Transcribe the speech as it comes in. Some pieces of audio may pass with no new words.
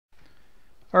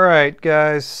Alright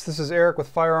guys, this is Eric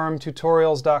with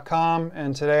firearmtutorials.com,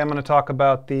 and today I'm going to talk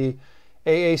about the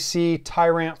AAC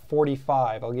Tirant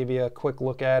 45. I'll give you a quick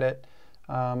look at it,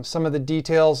 some of the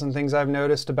details and things I've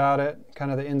noticed about it,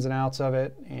 kind of the ins and outs of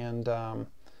it, and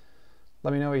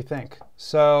let me know what you think.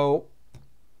 So,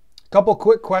 a couple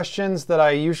quick questions that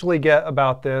I usually get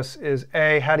about this is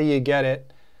A, how do you get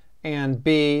it? And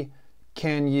B,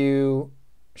 can you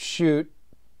shoot,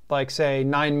 like say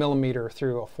 9mm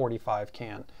through a 45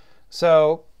 can.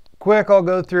 So quick, I'll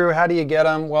go through how do you get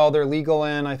them. Well, they're legal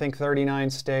in I think 39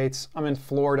 states. I'm in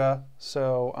Florida,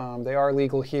 so they are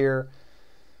legal here.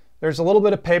 There's a little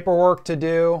bit of paperwork to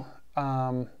do,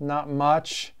 not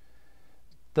much.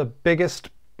 The biggest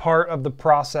part of the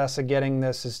process of getting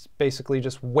this is basically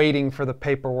just waiting for the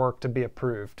paperwork to be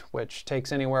approved, which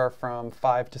takes anywhere from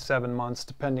 5 to 7 months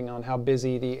depending on how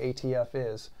busy the ATF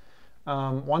is.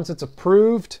 Once it's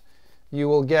approved, you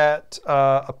will get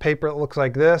a paper that looks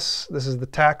like this. This is the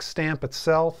tax stamp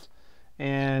itself,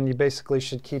 and you basically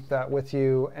should keep that with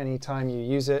you anytime you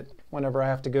use it. Whenever I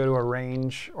have to go to a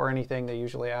range or anything, they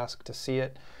usually ask to see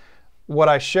it. What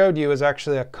I showed you is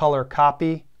actually a color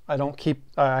copy. I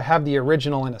have the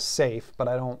original in a safe, but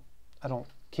I don't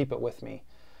keep it with me.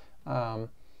 And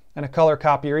a color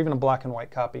copy or even a black and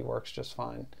white copy works just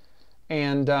fine.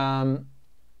 And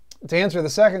to answer the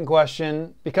second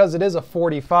question, because it is a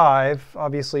 45,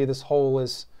 obviously this hole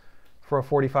is for a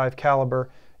 45 caliber,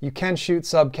 you can shoot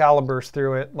sub-calibers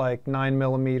through it, like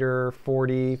 9mm,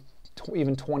 40,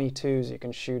 even 22s you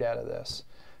can shoot out of this.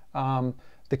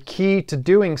 The key to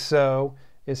doing so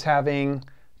is having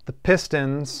the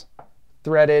pistons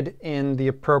threaded in the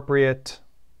appropriate,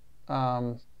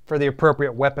 for the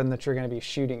appropriate weapon that you're going to be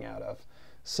shooting out of.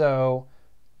 So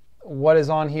what is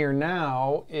on here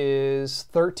now is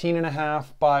 13.5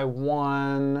 by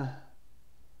 1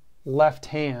 left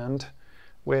hand,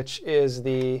 which is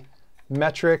the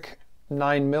metric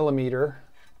 9mm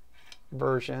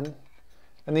version.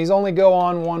 And these only go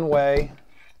on one way.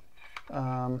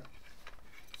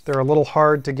 They're a little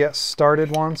hard to get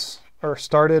started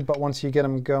but once you get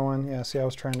them going, yeah, see, I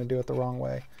was trying to do it the wrong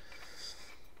way.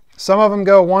 Some of them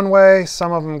go one way,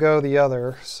 some of them go the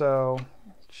other, so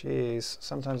geez,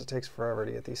 sometimes it takes forever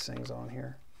to get these things on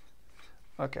here.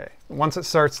 Okay, once it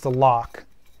starts to lock,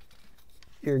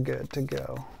 you're good to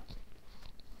go.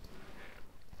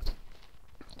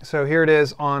 So here it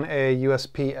is on a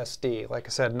USB SD. Like I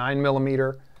said,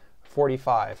 9mm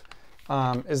 45.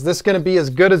 Is this going to be as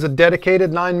good as a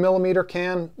dedicated 9mm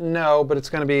can? No, but it's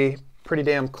going to be pretty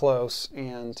damn close.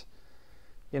 And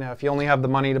you know, if you only have the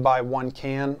money to buy one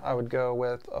can, I would go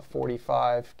with a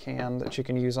 45 can that you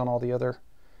can use on all the other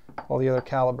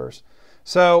calibers.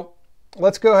 So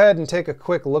let's go ahead and take a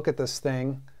quick look at this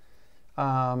thing.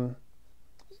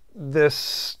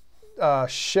 This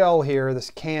shell here, this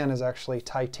can, is actually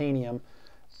titanium.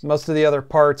 Most of the other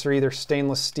parts are either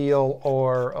stainless steel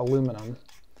or aluminum.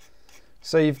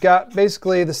 So you've got,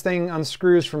 basically this thing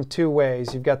unscrews from two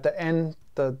ways. You've got the end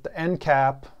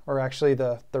cap, or actually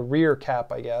the rear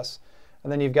cap, I guess,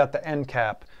 and then you've got the end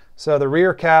cap. So the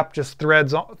rear cap just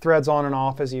threads on and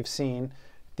off, as you've seen.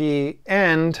 The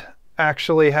end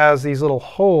actually has these little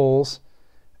holes,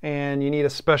 and you need a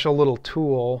special little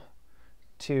tool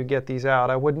to get these out.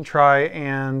 I wouldn't try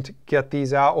and get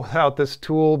these out without this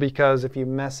tool, because if you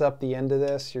mess up the end of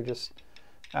this, you're just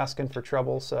asking for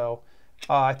trouble. So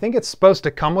I think it's supposed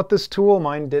to come with this tool.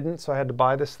 Mine didn't, so I had to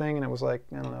buy this thing, and it was like,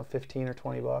 I don't know, 15 or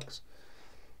 20 bucks.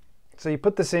 So you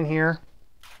put this in here,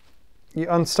 you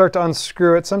start to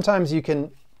unscrew it. Sometimes you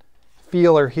can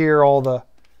feel or hear all the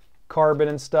carbon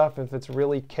and stuff if it's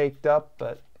really caked up,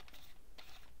 but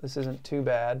this isn't too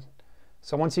bad.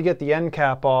 So once you get the end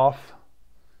cap off,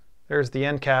 there's the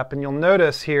end cap, and you'll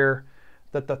notice here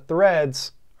that the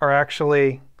threads are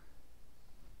actually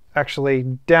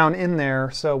down in there.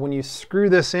 So when you screw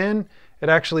this in, it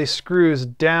actually screws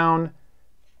down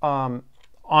on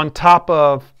top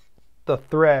of the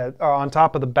thread, or on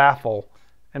top of the baffle,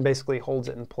 and basically holds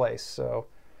it in place. So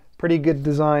pretty good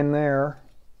design there.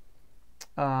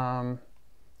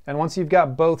 And once you've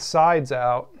got both sides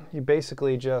out, you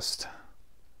basically just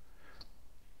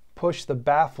push the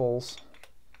baffles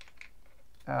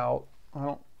out. I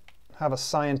don't have a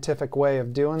scientific way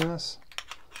of doing this.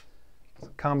 It's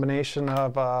a combination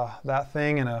of that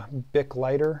thing and a Bic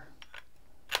lighter.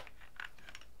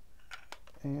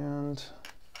 And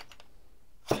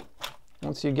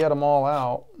once you get them all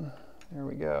out, there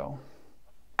we go.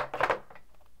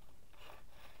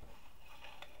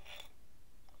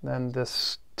 Then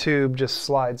this tube just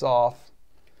slides off,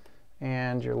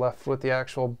 and you're left with the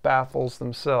actual baffles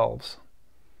themselves.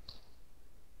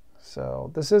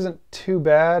 So this isn't too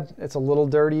bad. It's a little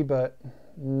dirty, but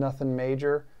nothing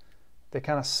major. They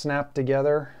kind of snap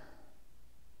together.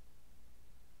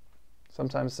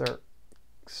 Sometimes they're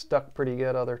stuck pretty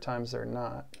good, other times they're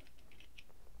not.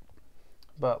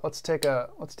 But let's take a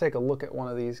look at one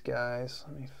of these guys.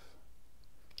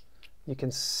 You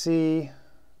can see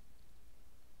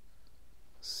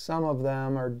some of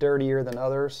them are dirtier than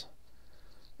others.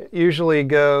 It usually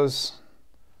goes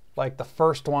like the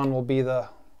first one will be the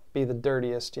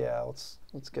dirtiest. Yeah,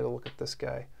 let's get a look at this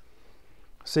guy.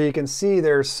 So you can see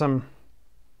there's some,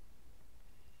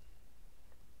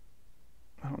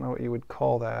 I don't know what you would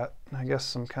call that. I guess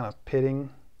some kind of pitting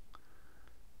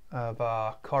of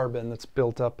carbon that's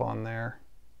built up on there.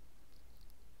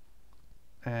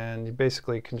 And you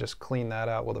basically can just clean that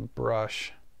out with a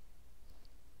brush.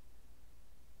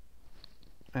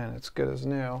 And it's good as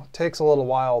new. It takes a little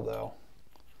while though.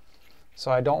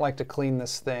 So I don't like to clean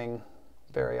this thing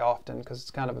very often because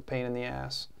it's kind of a pain in the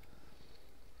ass.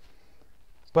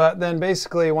 But then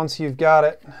basically once you've got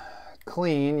it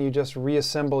clean, you just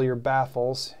reassemble your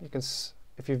baffles. You can,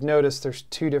 if you've noticed, there's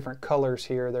two different colors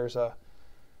here. There's a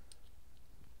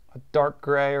dark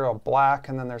gray or a black,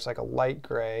 and then there's like a light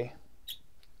gray.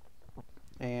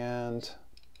 And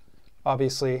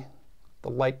obviously the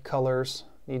light colors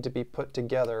need to be put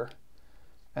together,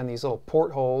 and these little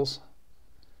portholes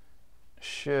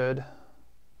should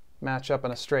match up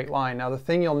in a straight line. Now the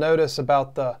thing you'll notice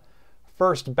about the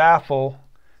first baffle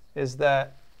is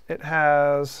that it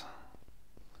has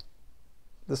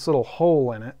this little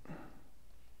hole in it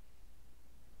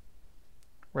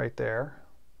right there,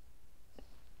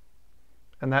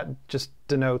 and that just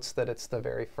denotes that it's the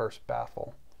very first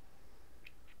baffle.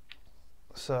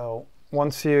 So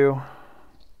once you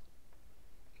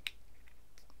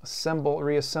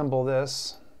reassemble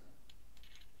this,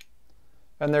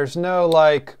 and there's no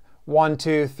like 1,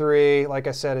 2, 3, like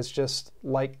I said, it's just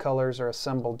light colors are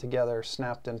assembled together,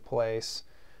 snapped in place.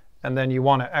 And then you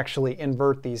want to actually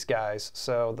invert these guys.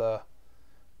 So the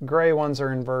gray ones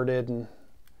are inverted, and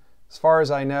as far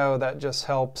as I know, that just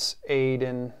helps aid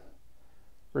in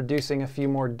reducing a few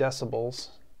more decibels.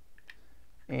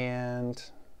 And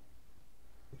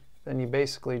then you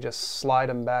basically just slide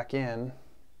them back in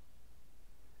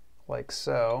like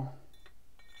so.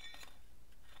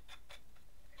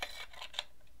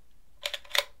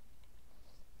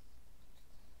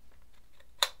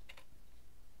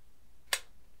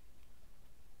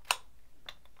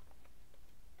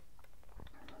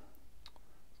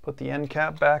 Put the end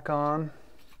cap back on.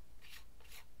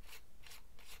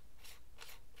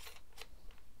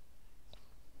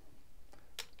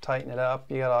 Tighten it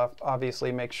up. You gotta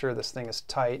obviously make sure this thing is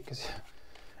tight, because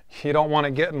you don't want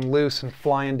it getting loose and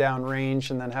flying down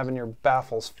range and then having your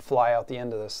baffles fly out the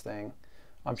end of this thing.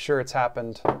 I'm sure it's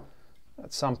happened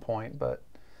at some point, but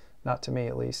not to me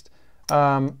at least.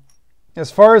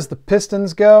 As far as the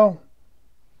pistons go,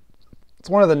 it's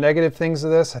one of the negative things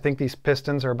of this. I think these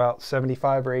pistons are about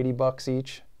 75 or 80 bucks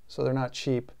each, so they're not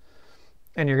cheap.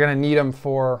 And you're going to need them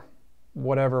for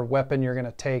whatever weapon you're going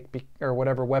to take, or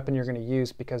whatever weapon you're going to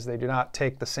use, because they do not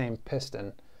take the same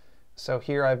piston. So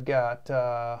here I've got,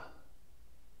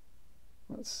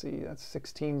 let's see, that's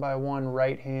 16 by 1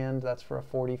 right hand. That's for a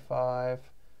 45.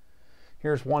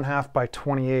 Here's 1/2 by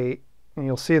 28. And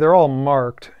you'll see they're all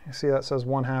marked. You see that says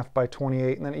 1/2 by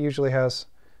 28, and then it usually has,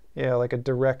 yeah, like a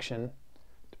direction,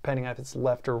 depending on if it's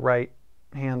left or right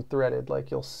hand threaded.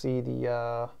 Like you'll see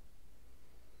the,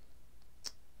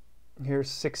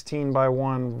 here's 16 by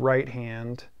 1 right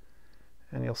hand,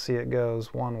 and you'll see it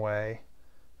goes one way.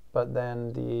 But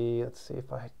then the, let's see if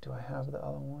do I have the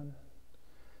other one?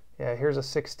 Yeah, here's a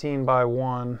 16 by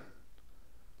 1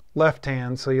 left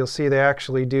hand, so you'll see they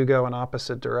actually do go in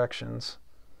opposite directions.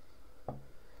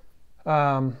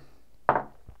 And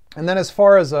then as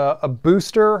far as a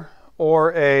booster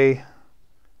or a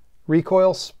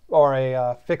recoil or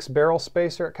a fixed barrel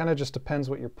spacer, it kind of just depends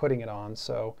what you're putting it on.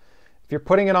 So if you're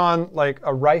putting it on like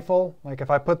a rifle, like if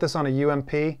I put this on a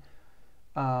UMP,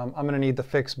 I'm going to need the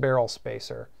fixed barrel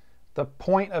spacer. The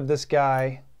point of this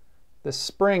guy, this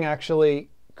spring actually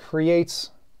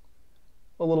creates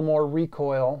a little more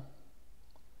recoil,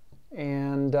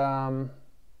 and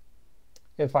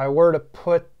if I were to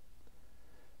put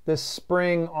this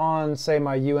spring on, say,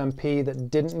 my UMP that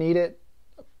didn't need it,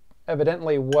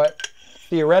 evidently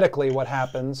theoretically what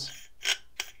happens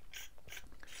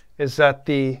is that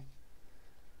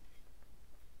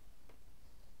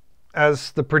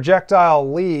as the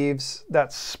projectile leaves,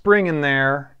 that spring in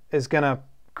there is going to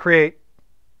create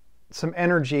some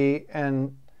energy,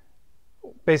 and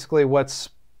basically what's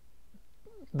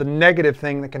the negative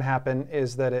thing that can happen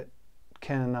is that it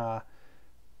can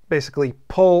basically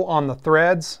pull on the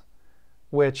threads,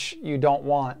 which you don't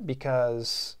want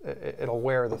because it'll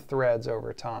wear the threads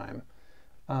over time.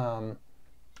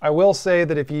 I will say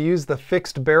that if you use the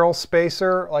fixed barrel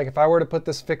spacer, like if I were to put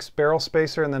this fixed barrel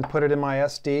spacer and then put it in my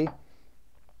SD,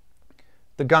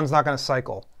 the gun's not going to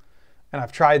cycle. And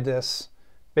I've tried this.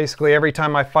 Basically, every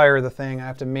time I fire the thing, I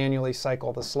have to manually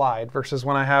cycle the slide, versus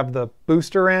when I have the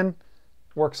booster in, it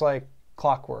works like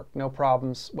clockwork. No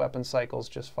problems. Weapon cycles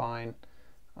just fine.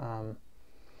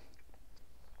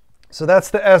 So that's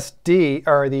the SD,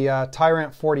 or the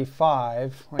Ti-rant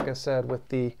 45. Like I said, with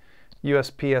the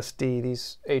USB SD,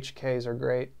 these HKs are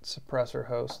great suppressor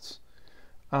hosts.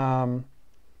 I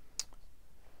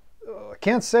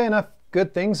can't say enough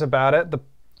good things about it. The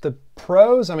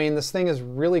pros, I mean, this thing is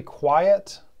really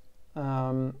quiet.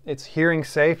 It's hearing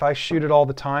safe. I shoot it all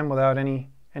the time without any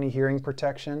hearing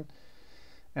protection,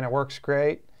 and it works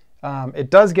great. It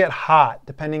does get hot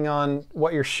depending on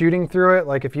what you're shooting through it.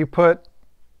 Like if you put,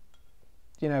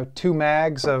 you know, 2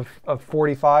 mags of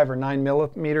 45 or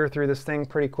 9mm through this thing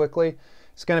pretty quickly,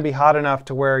 it's going to be hot enough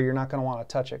to where you're not going to want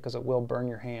to touch it because it will burn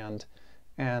your hand.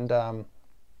 And a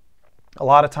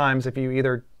lot of times, if you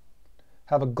either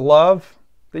have a glove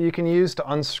that you can use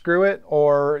to unscrew it,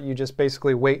 or you just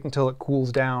basically wait until it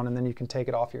cools down and then you can take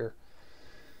it off your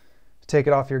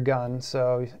gun.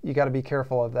 So you got to be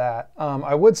careful of that.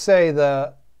 I would say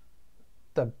the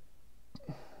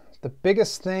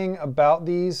biggest thing about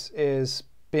these is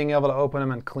being able to open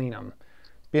them and clean them.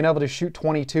 Being able to shoot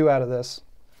 22 out of this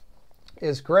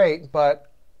is great, but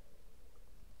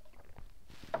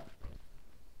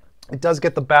it does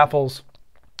get the baffles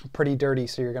pretty dirty,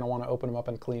 so you're going to want to open them up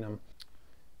and clean them.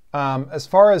 As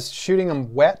far as shooting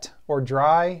them wet or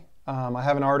dry, I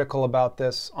have an article about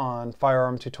this on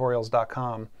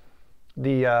firearmtutorials.com.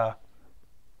 You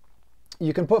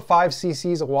can put 5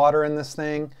 cc's of water in this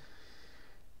thing,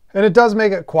 and it does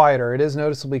make it quieter. It is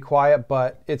noticeably quiet,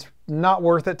 but it's not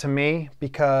worth it to me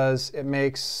because it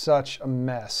makes such a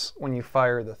mess when you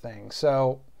fire the thing.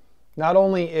 So not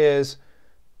only is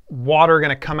water going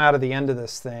to come out of the end of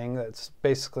this thing, that's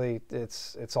basically,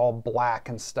 it's all black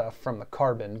and stuff from the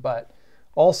carbon, but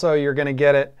also you're going to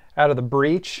get it out of the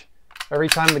breech. Every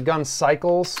time the gun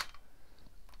cycles,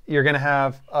 you're going to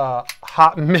have a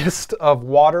hot mist of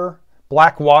water,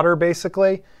 black water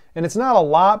basically. And it's not a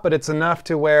lot, but it's enough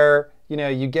to where, you know,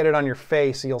 you get it on your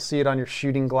face, you'll see it on your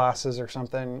shooting glasses or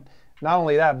something. Not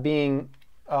only that, being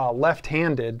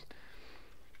left-handed,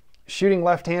 shooting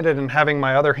left-handed and having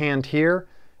my other hand here,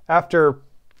 after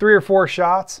 3 or 4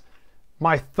 shots,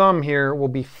 my thumb here will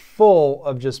be full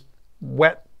of just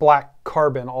wet black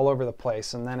carbon all over the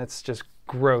place, and then it's just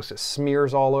gross. It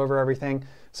smears all over everything.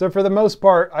 So for the most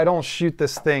part, I don't shoot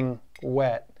this thing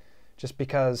wet just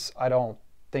because I don't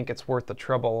think it's worth the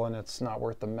trouble and it's not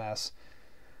worth the mess.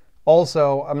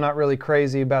 Also, I'm not really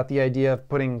crazy about the idea of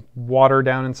putting water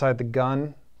down inside the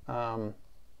gun.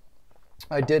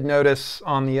 I did notice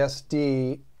on the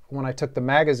SD when I took the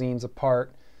magazines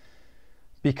apart,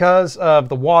 because of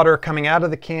the water coming out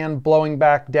of the can, blowing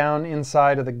back down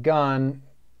inside of the gun,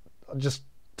 just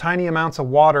tiny amounts of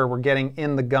water were getting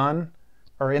in the gun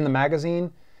or in the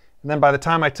magazine. And then by the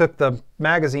time I took the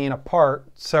magazine apart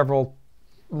several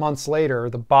months later,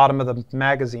 the bottom of the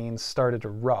magazine started to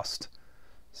rust.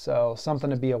 So something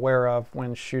to be aware of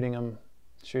when shooting them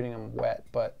wet.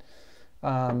 But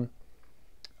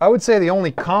I would say the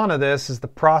only con of this is the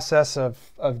process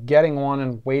of getting one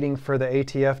and waiting for the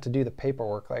ATF to do the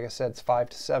paperwork. Like I said, it's 5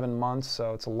 to 7 months,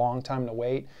 so it's a long time to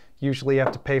wait. Usually you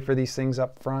have to pay for these things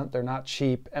up front. They're not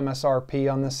cheap.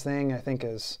 MSRP on this thing I think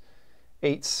is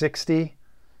 $860,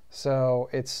 so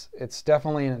it's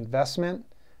definitely an investment.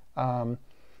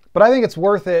 But I think it's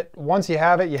worth it. Once you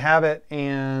have it,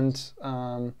 and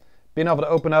being able to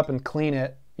open up and clean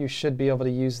it, you should be able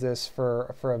to use this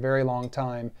for a very long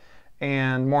time.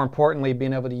 And more importantly,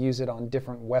 being able to use it on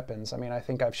different weapons. I mean, I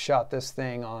think I've shot this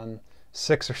thing on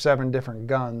 6 or 7 different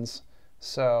guns.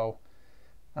 So,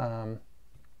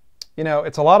 you know,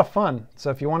 it's a lot of fun. So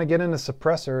if you want to get into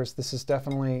suppressors, this is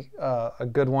definitely a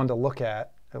good one to look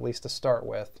at least to start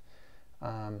with.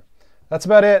 That's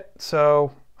about it.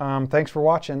 So thanks for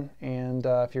watching. And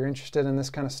if you're interested in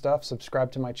this kind of stuff,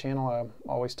 subscribe to my channel. I'm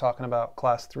always talking about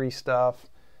Class 3 stuff,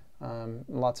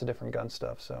 lots of different gun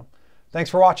stuff. So thanks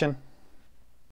for watching.